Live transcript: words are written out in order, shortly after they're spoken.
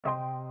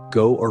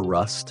Go or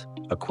Rust?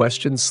 A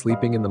question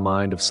sleeping in the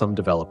mind of some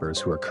developers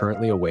who are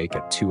currently awake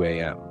at 2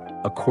 a.m.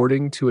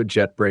 According to a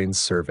JetBrains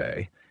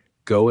survey,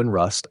 Go and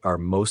Rust are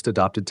most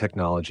adopted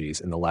technologies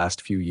in the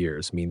last few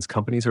years, means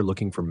companies are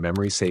looking for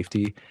memory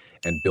safety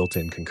and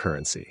built-in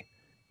concurrency.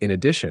 In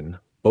addition,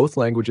 both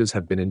languages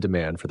have been in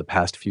demand for the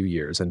past few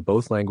years, and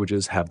both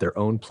languages have their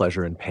own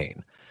pleasure and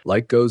pain.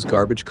 Like Go's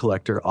garbage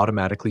collector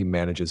automatically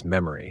manages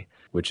memory,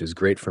 which is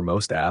great for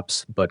most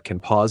apps, but can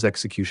pause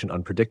execution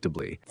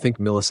unpredictably. Think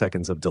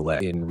milliseconds of delay.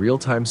 In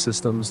real-time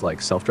systems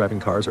like self-driving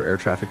cars or air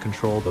traffic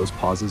control, those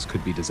pauses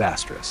could be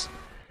disastrous.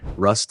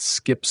 Rust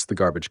skips the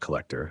garbage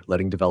collector,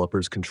 letting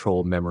developers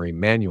control memory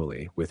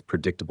manually with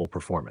predictable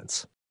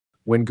performance.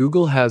 When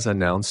Google has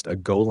announced a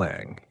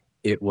Golang,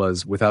 it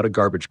was without a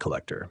garbage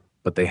collector,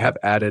 but they have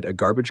added a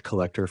garbage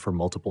collector for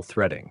multiple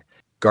threading.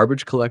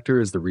 Garbage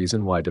collector is the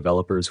reason why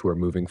developers who are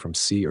moving from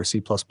C or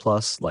C++,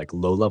 like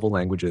low-level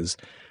languages,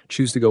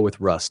 choose to go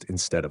with Rust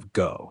instead of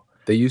Go.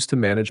 They used to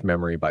manage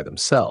memory by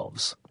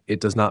themselves.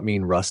 It does not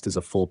mean Rust is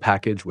a full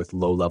package with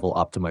low-level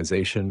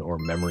optimization or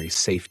memory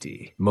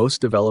safety. Most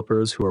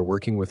developers who are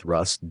working with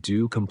Rust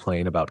do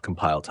complain about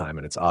compile time,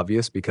 and it's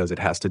obvious because it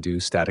has to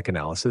do static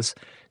analysis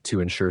to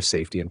ensure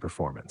safety and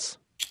performance.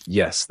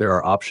 Yes, there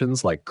are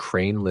options like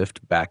Crane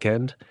Lift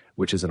Backend,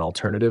 which is an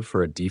alternative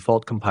for a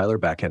default compiler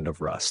backend of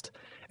Rust.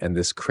 And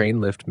this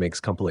Crane Lift makes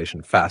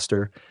compilation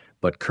faster,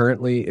 but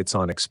currently it's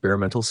on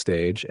experimental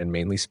stage and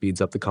mainly speeds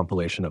up the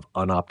compilation of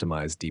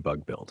unoptimized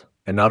debug build.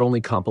 And not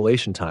only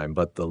compilation time,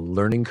 but the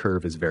learning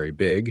curve is very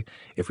big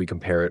if we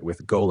compare it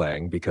with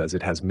Golang, because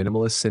it has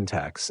minimalist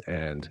syntax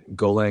and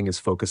Golang is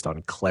focused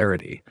on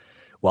clarity,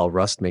 while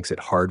Rust makes it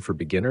hard for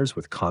beginners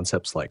with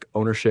concepts like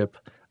ownership,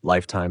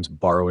 lifetimes,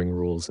 borrowing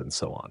rules, and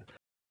so on.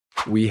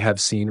 We have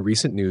seen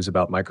recent news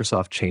about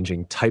Microsoft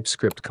changing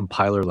TypeScript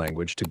compiler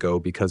language to Go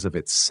because of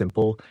its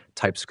simple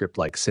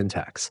TypeScript-like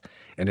syntax.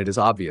 And it is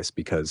obvious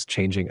because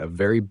changing a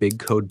very big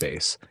code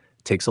base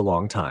takes a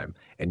long time,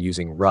 and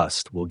using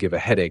Rust will give a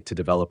headache to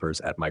developers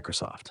at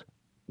Microsoft.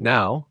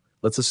 Now,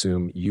 let's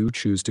assume you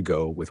choose to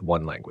go with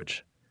one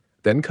language.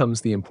 Then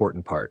comes the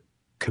important part,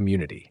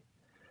 community.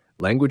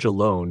 Language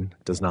alone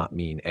does not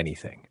mean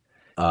anything.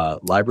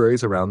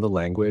 Libraries around the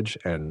language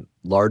and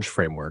large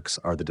frameworks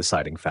are the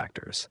deciding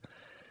factors.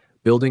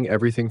 Building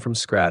everything from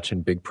scratch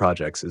in big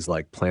projects is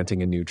like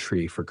planting a new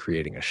tree for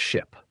creating a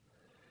ship.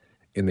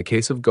 In the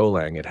case of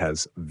Golang, it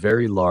has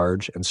very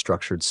large and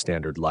structured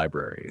standard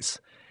libraries,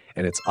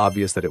 and it's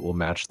obvious that it will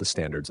match the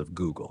standards of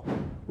Google.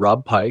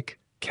 Rob Pike,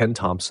 Ken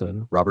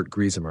Thompson, Robert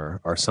Griesemer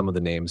are some of the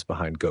names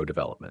behind Go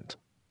development.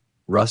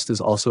 Rust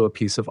is also a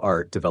piece of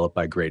art developed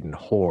by Graydon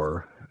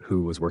Hoare,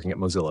 who was working at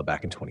Mozilla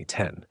back in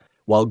 2010.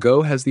 While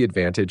Go has the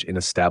advantage in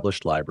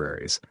established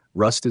libraries,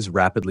 Rust is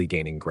rapidly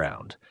gaining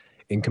ground.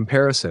 In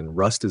comparison,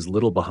 Rust is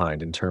little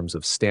behind in terms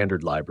of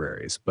standard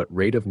libraries, but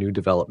rate of new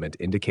development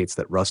indicates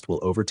that Rust will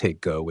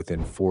overtake Go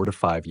within 4 to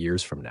 5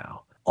 years from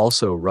now.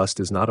 Also, Rust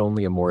is not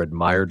only a more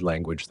admired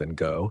language than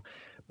Go,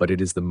 but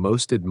it is the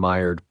most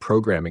admired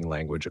programming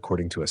language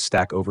according to a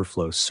Stack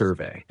Overflow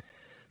survey.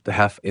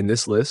 In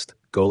this list,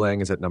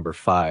 Golang is at number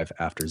 5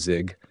 after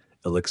Zig,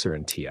 Elixir,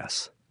 and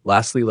TS.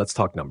 Lastly, let's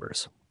talk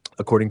numbers.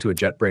 According to a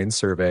JetBrains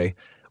survey,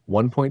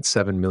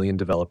 1.7 million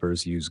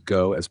developers use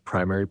Go as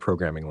primary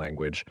programming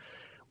language,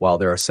 while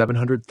there are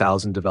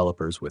 700,000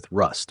 developers with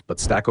Rust,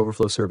 but Stack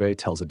Overflow survey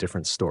tells a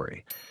different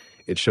story.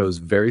 It shows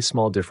very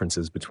small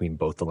differences between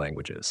both the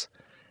languages.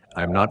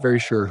 I'm not very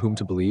sure whom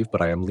to believe,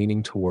 but I am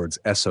leaning towards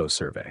SO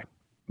survey.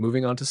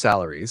 Moving on to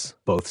salaries,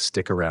 both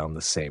stick around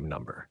the same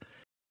number.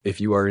 If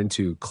you are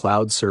into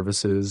cloud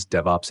services,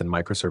 DevOps, and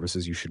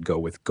microservices, you should go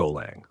with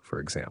Golang, for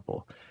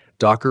example.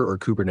 Docker or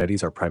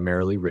Kubernetes are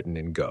primarily written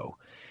in Go.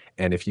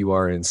 And if you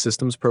are in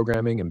systems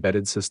programming,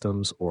 embedded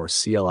systems, or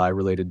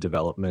CLI-related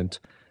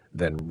development,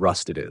 then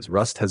Rust it is.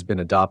 Rust has been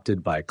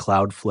adopted by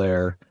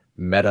Cloudflare,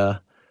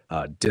 Meta,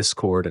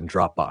 Discord, and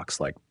Dropbox,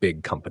 like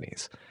big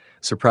companies.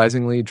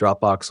 Surprisingly,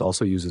 Dropbox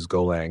also uses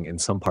Golang in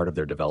some part of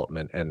their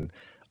development, and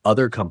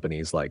other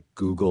companies like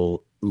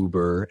Google,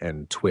 Uber,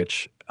 and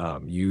Twitch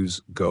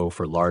use Go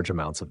for large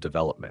amounts of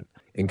development.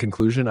 In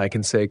conclusion, I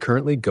can say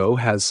currently Go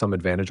has some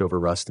advantage over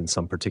Rust in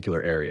some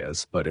particular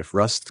areas, but if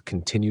Rust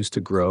continues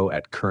to grow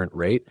at current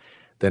rate,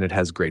 then it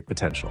has great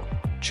potential.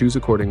 Choose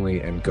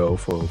accordingly and go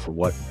for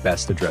what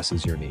best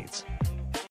addresses your needs.